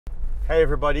Hey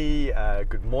everybody,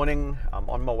 good morning. I'm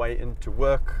on my way into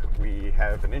work. We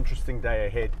have an interesting day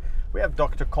ahead. We have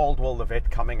Dr. Caldwell, the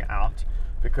vet, coming out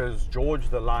because George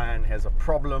the lion has a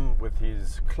problem with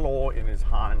his claw in his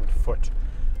hind foot.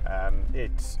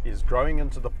 It is growing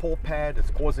into the paw pad.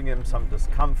 It's causing him some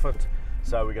discomfort.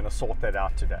 So we're going to sort that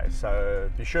out today. So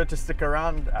be sure to stick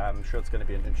around. I'm sure it's going to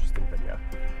be an interesting video.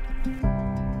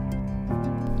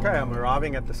 Okay, I'm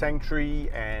arriving at the sanctuary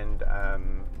and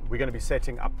we're going to be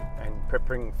setting up and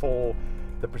preparing for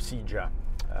the procedure.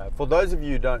 For those of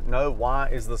you who don't know, why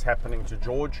is this happening to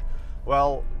George?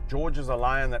 Well, George is a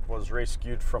lion that was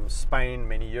rescued from Spain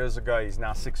many years ago. He's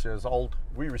now 6 years old.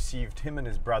 We received him and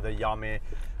his brother Yame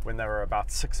when they were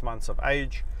about 6 months of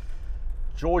age.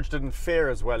 George didn't fare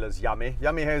as well as Yame.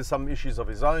 Yame has some issues of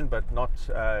his own, but not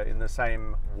in the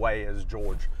same way as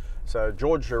George. So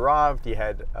George arrived, he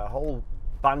had a whole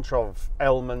bunch of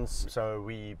ailments, so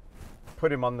we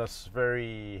put him on this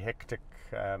very hectic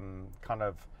kind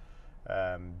of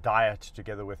diet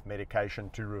together with medication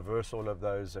to reverse all of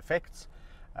those effects.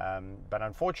 But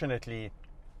unfortunately,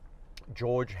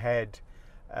 George had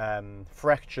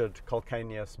fractured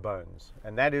calcaneus bones,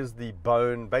 and that is the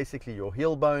bone, basically your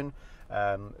heel bone,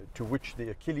 to which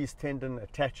the Achilles tendon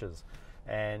attaches.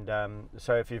 And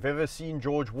so if you've ever seen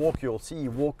George walk, you'll see he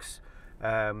walks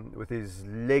with his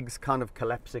legs kind of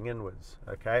collapsing inwards,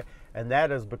 okay? And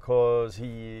that is because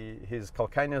his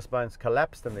calcaneus bones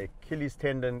collapsed and the Achilles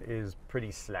tendon is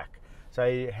pretty slack.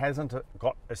 So he hasn't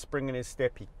got a spring in his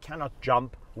step. He cannot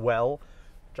jump well,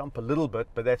 jump a little bit,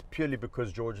 but that's purely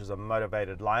because George is a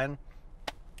motivated lion.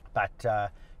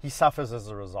 But he suffers as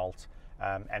a result.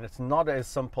 And it's not as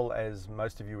simple as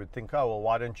most of you would think. Oh, well,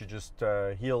 why don't you just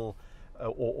heal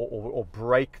or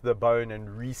break the bone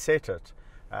and reset it?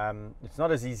 It's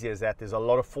not as easy as that. There's a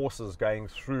lot of forces going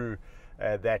through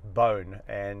that bone,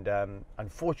 and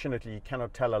unfortunately you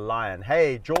cannot tell a lion,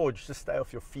 hey George, just stay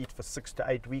off your feet for 6 to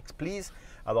 8 weeks please,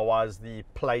 otherwise the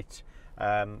plate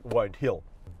won't heal.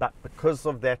 But because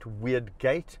of that weird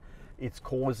gait, it's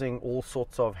causing all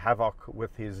sorts of havoc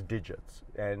with his digits.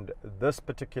 And this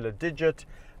particular digit,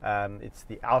 it's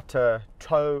the outer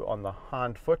toe on the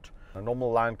hind foot. A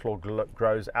normal lion claw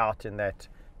grows out in that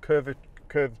curved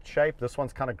shape. This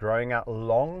one's kind of growing out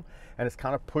long, and it's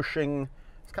kind of pushing,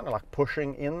 it's kind of like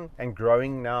pushing in and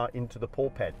growing now into the paw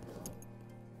pad.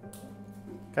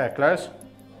 Okay, close.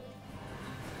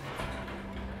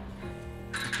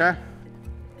 Okay.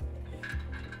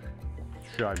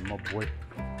 Sure, my boy.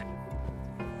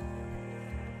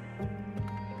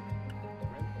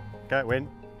 Okay, when?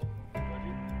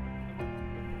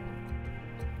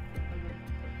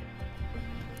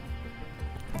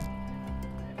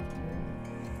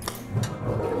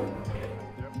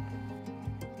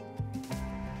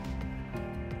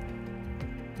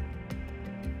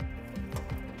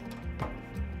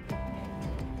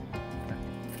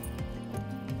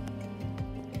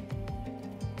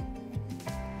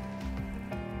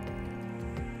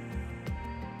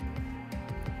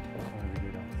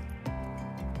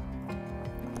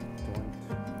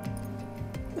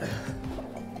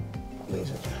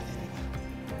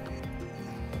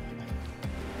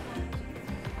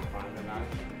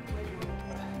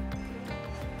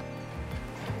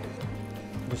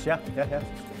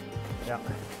 Yeah.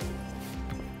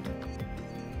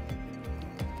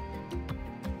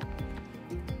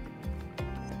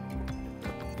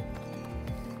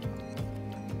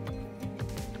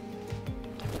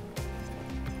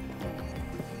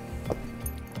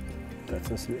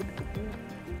 That's a snake.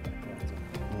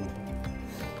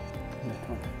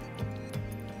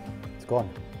 It's gone.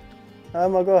 Oh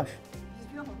my gosh.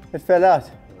 It fell out.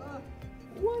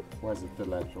 What? Was it the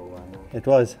lateral one? It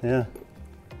was, yeah.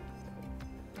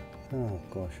 Oh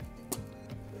gosh.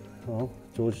 Oh,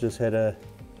 George just had a...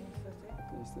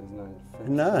 Yes, there's no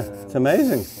infection. No, it's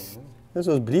amazing. This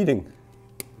was bleeding.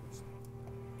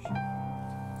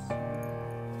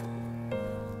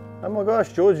 Oh my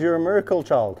gosh, George, you're a miracle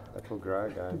child. That will grow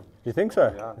again. Do you think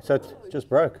so? Yeah. So it just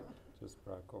broke? Just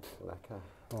broke off like a...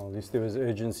 Oh, at least there was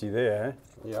urgency there, eh?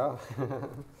 Yeah.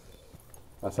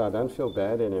 So I don't feel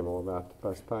bad anymore about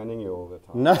postponing you all the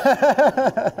time. No.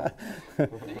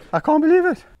 I can't believe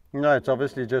it. No, it's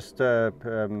obviously just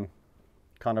kind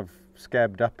of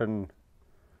scabbed up and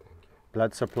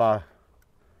blood supply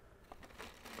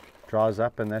dries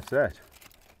up, and that's that.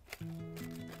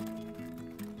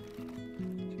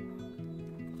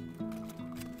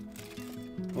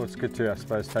 Well, it's good to, I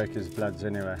suppose, take his bloods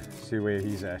anyway, see where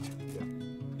he's at. Yeah.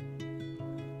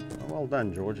 Well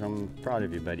done, George. I'm proud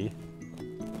of you, buddy.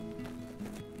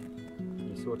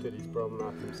 He sorted his problem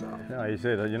out himself. Yeah, he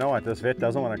said, you know what, this vet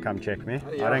doesn't want to come check me.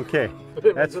 Yeah. I don't care.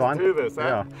 That's fine. Do this,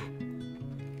 huh? Yeah.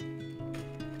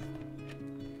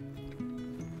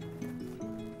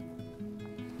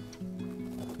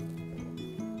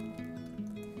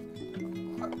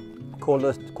 Call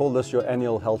this your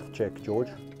annual health check, George,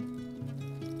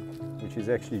 which is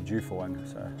actually due for one.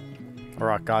 So, all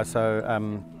right, guys. So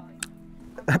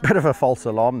a bit of a false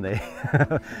alarm there.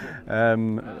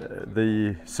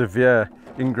 The severe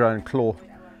ingrown claw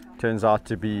turns out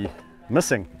to be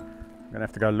missing. I'm gonna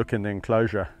have to go look in the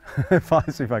enclosure,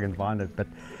 see if I can find it. But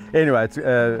anyway,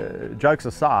 jokes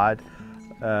aside,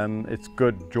 it's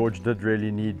good. George did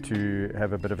really need to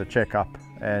have a bit of a checkup,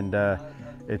 and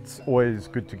it's always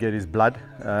good to get his blood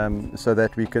so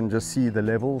that we can just see the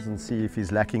levels and see if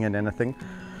he's lacking in anything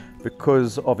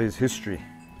because of his history.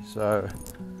 So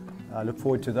I look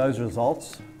forward to those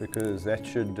results because that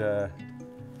should,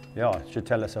 should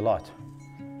tell us a lot.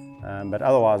 But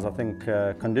otherwise, I think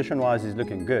condition-wise, he's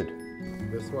looking good.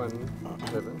 This one,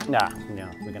 Kevin? Yeah,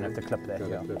 we're gonna have to clip that.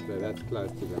 That's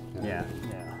close to that. Yeah.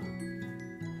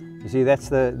 You see,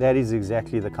 that is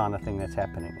exactly the kind of thing that's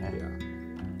happening. Eh?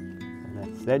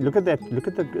 Yeah. Look at that. Look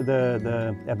at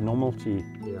the abnormality.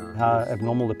 Yeah. How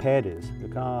abnormal the pad is.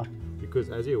 Look how. Because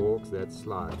as he walks, that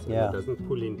slides. And it doesn't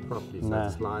pull in properly, so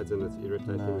it slides and it's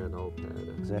irritating that whole pad.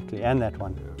 Exactly, and that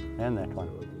one, yeah. and that one.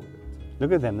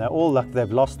 Look at them. They're all like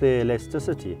they've lost their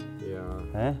elasticity.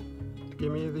 Yeah. Eh?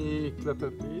 Give me the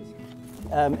clipper, please.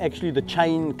 Actually, the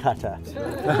chain cutter.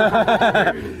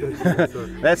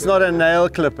 That's not a nail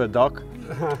clipper, Doc.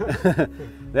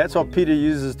 That's what Peter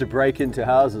uses to break into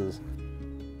houses.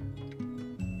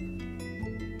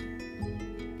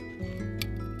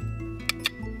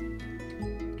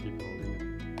 Keep holding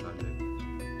it like that.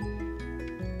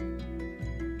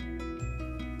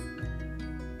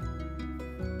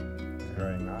 It's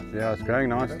growing nice. Yeah, it's growing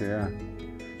nicely, yeah.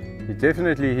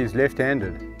 He's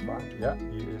left-handed. Fine. Yeah,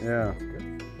 he is. Yeah.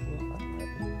 Good.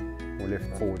 Or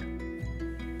left-pawed.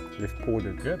 Left-pawed.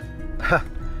 Good.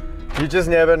 You just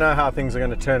never know how things are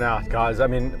going to turn out, guys. I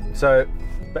mean, so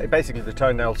basically the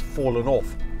toenail's fallen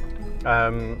off.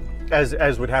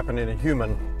 As would happen in a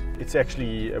human,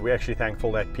 we're actually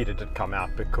thankful that Peter did come out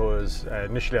because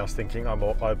initially I was thinking, oh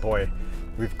boy,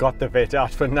 we've got the vet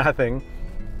out for nothing.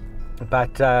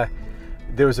 But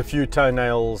there was a few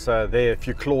toenails there, a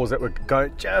few claws that were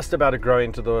just about to grow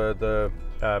into the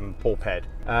paw pad.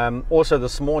 Also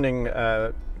this morning,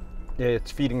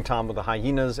 it's feeding time with the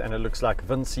hyenas, and it looks like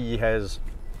Vinci has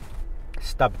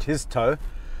stubbed his toe.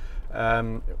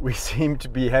 We seem to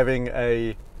be having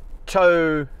a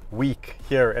toe week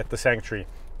here at the sanctuary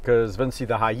because Vinci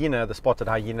the hyena, the spotted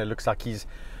hyena, looks like he's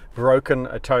broken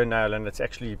a toenail and it's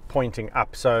actually pointing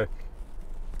up. So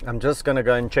I'm just going to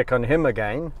go and check on him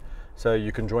again. So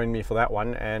you can join me for that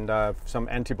one, and some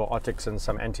antibiotics and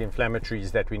some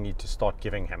anti-inflammatories that we need to start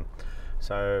giving him.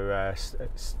 So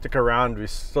stick around, we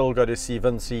still got to see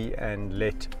Vinci and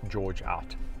let George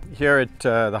out. Here at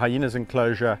the hyenas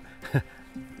enclosure,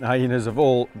 the hyenas have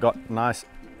all got nice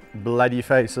bloody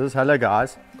faces. Hello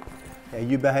guys. Are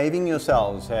you behaving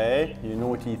yourselves, hey? You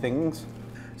naughty things.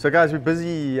 So guys, we're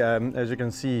busy, as you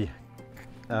can see,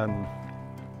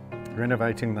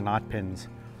 renovating the night pens.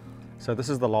 So this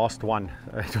is the last one.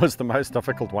 It was the most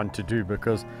difficult one to do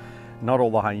because not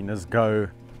all the hyenas go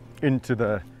into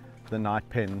the night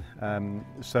pen.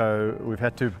 So we've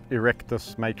had to erect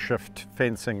this makeshift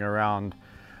fencing around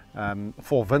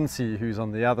for Vinci, who's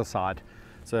on the other side.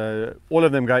 So all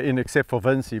of them go in except for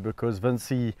Vinci because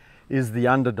Vinci is the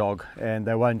underdog and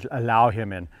they won't allow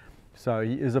him in. So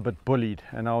he is a bit bullied,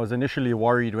 and I was initially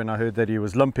worried when I heard that he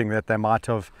was limping that they might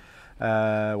have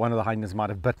one of the hyenas might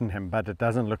have bitten him, but it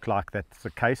doesn't look like that's the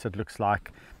case. It looks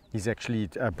like he's actually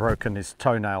broken his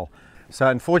toenail. So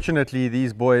unfortunately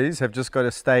these boys have just got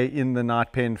to stay in the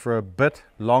night pen for a bit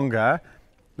longer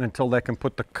until they can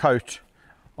put the coat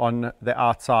on the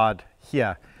outside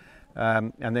here,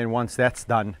 and then once that's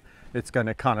done, it's going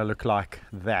to kind of look like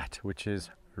that, which is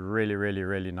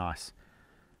really nice.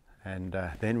 And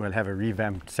then we'll have a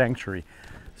revamped sanctuary.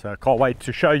 So I can't wait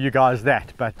to show you guys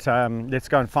that, but let's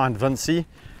go and find Vinci.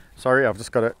 Sorry, I've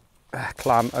just got to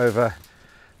climb over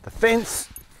the fence.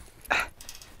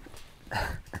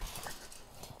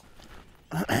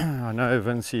 I know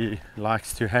Vinci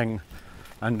likes to hang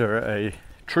under a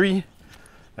tree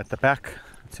at the back.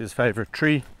 It's his favorite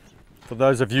tree. For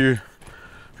those of you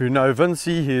who know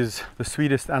Vinci, he's the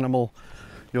sweetest animal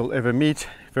you'll ever meet.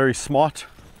 Very smart.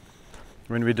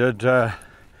 When we did the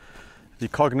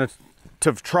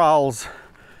cognitive trials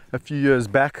a few years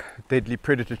back, Deadly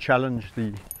Predator Challenge,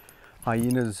 the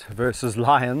hyenas versus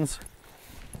lions,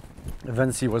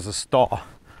 Vinci was a star.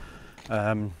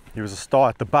 He was a star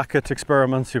at the bucket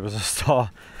experiments, he was a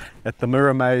star at the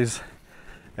mirror maze,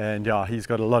 and yeah, he's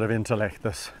got a lot of intellect,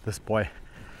 this boy.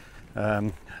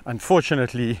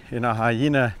 Unfortunately, in a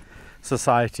hyena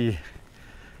society,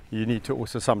 you need to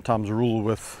also sometimes rule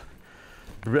with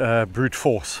brute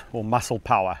force or muscle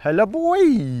power. Hello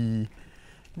boy!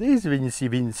 There's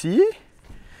Vincy.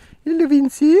 Hello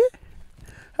Vincy.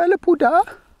 Hello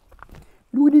Puda.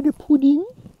 Look the pudding.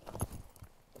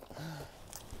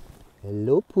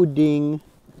 Hello pudding.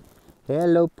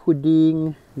 Hello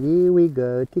pudding. Here we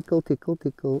go. Tickle, tickle,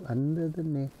 tickle under the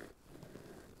neck.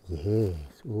 Yes.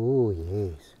 Oh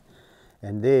yes.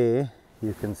 And there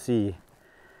you can see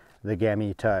the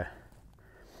gammy toe.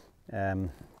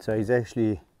 So he's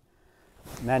actually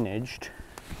managed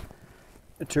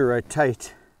to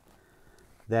rotate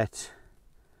that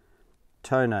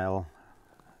toenail.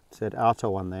 It's that outer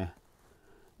one there.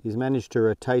 He's managed to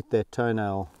rotate that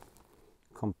toenail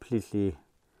completely,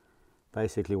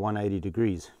 basically 180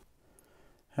 degrees.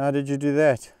 How did you do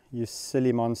that, you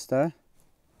silly monster?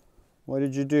 What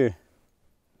did you do?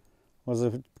 Was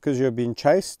it because you're being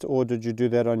chased, or did you do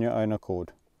that on your own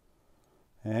accord?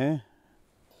 Eh?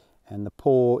 And the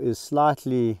paw is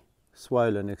slightly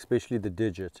swollen, especially the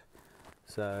digit.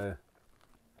 So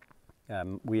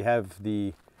we have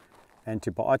the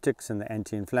antibiotics and the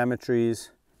anti-inflammatories,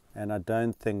 and I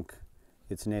don't think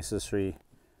it's necessary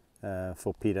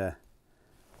for Peter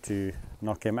to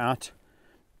knock him out.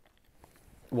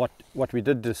 What we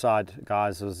did decide,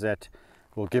 guys, was that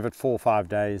we'll give it 4 or 5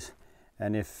 days,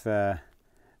 and if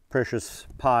precious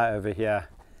pie over here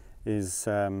is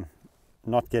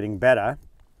not getting better,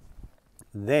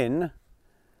 then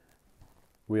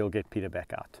we'll get Peter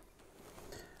back out.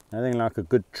 Nothing like a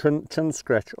good chin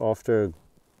scratch after a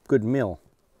good meal.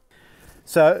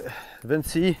 So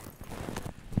Vincy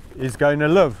is going to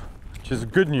live, which is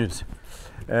good news.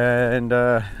 And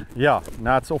yeah,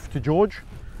 now it's off to George.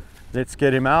 Let's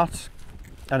get him out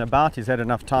and about. He's had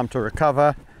enough time to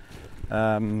recover.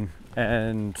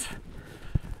 And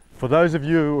for those of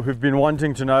you who've been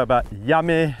wanting to know about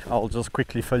Yame, I'll just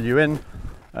quickly fill you in.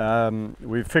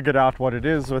 We've figured out what it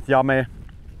is with Yame.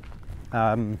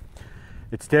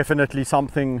 It's definitely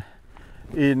something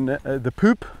in the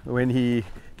poop when he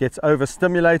gets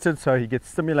overstimulated. So he gets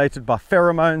stimulated by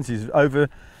pheromones. He's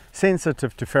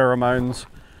oversensitive to pheromones,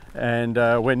 and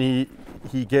when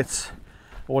he gets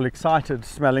all excited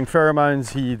smelling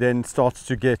pheromones, he then starts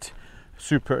to get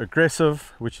super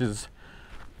aggressive, which is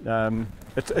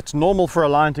it's normal for a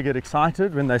lion to get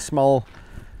excited when they smell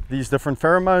these different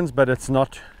pheromones, but it's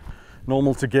not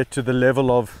normal to get to the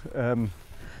level of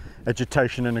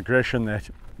agitation and aggression that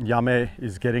Yame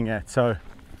is getting at. So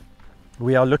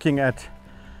we are looking at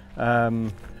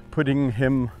putting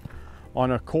him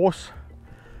on a course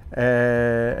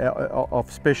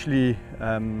of specially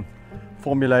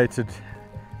formulated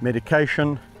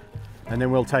medication, and then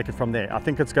we'll take it from there. I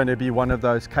think it's going to be one of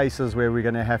those cases where we're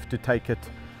going to have to take it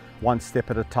one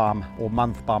step at a time, or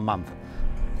month by month.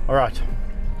 All right,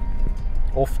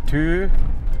 off to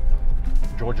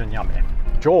George and Yame.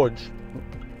 George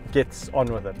gets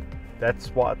on with it. That's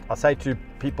what I say to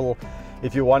people.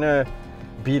 If you want to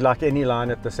be like any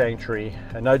lion at the sanctuary,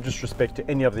 and no disrespect to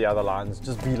any of the other lions,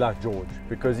 just be like George,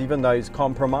 because even though he's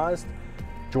compromised,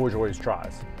 George always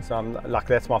tries. So I'm like,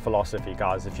 that's my philosophy,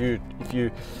 guys. If you're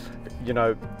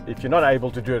not able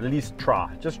to do it, at least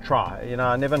try. Just try. You know,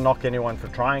 I never knock anyone for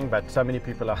trying, but so many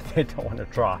people out there don't want to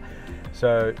try.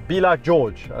 So be like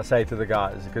George, I say to the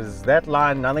guys, because that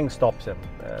lion, nothing stops him.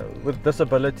 With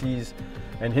disabilities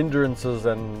and hindrances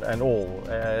and all,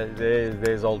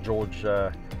 there's old George.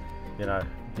 You know,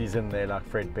 he's in there like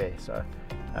Fred Bear. So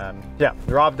yeah,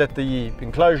 arrived at the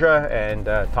enclosure, and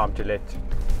time to let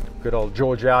good old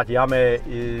George out. Yame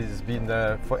is been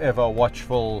the forever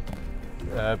watchful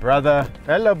brother.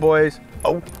 Hello boys.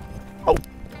 Oh, oh,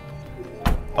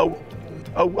 oh,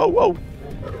 oh, oh, oh.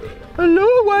 Hello,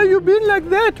 why you been like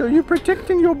that? Are you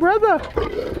protecting your brother?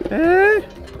 Eh?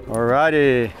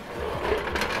 Alrighty.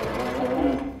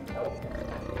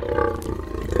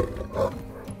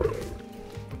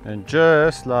 And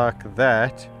just like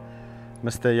that,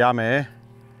 Mr. Yame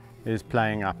is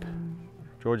playing up.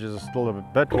 George is still a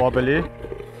bit wobbly.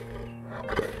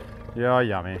 Yeah,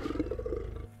 Yame.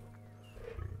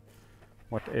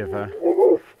 Whatever.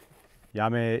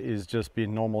 Yame is just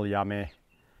being normal Yame.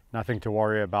 Nothing to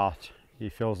worry about. He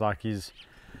feels like in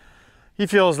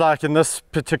this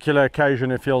particular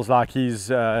occasion, it feels like he's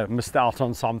missed out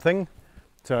on something.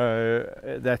 So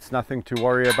that's nothing to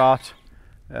worry about.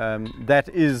 That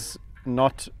is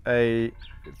not a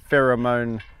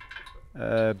pheromone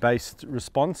based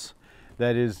response.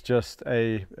 That is just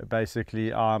a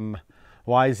basically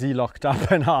why is he locked up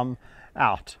and I'm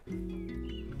out.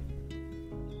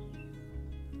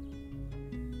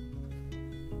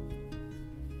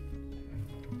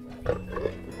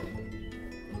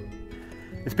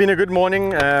 It's been a good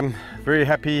morning. Very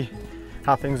happy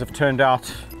how things have turned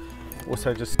out.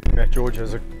 Also just seeing that George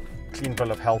has a clean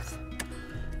bill of health.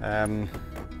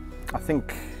 I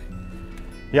think,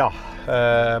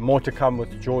 yeah, more to come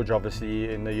with George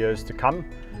obviously in the years to come,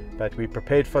 but we're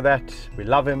prepared for that. We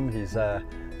love him. He's a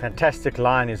fantastic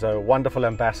lion. He's a wonderful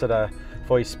ambassador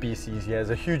for his species. He has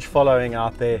a huge following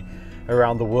out there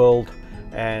around the world,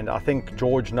 and I think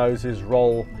George knows his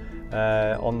role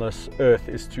on this earth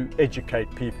is to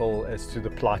educate people as to the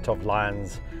plight of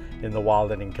lions in the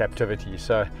wild and in captivity.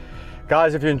 So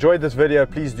guys, if you enjoyed this video,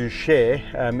 please do share.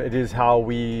 It is how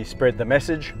we spread the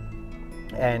message.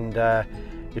 And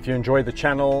if you enjoyed the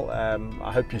channel,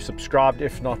 I hope you subscribed.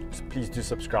 If not, please do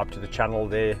subscribe to the channel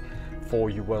there, for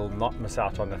you will not miss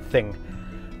out on a thing.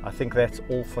 I think that's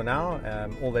all for now.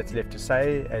 All that's left to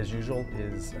say, as usual,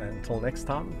 is until next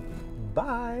time,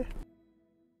 bye.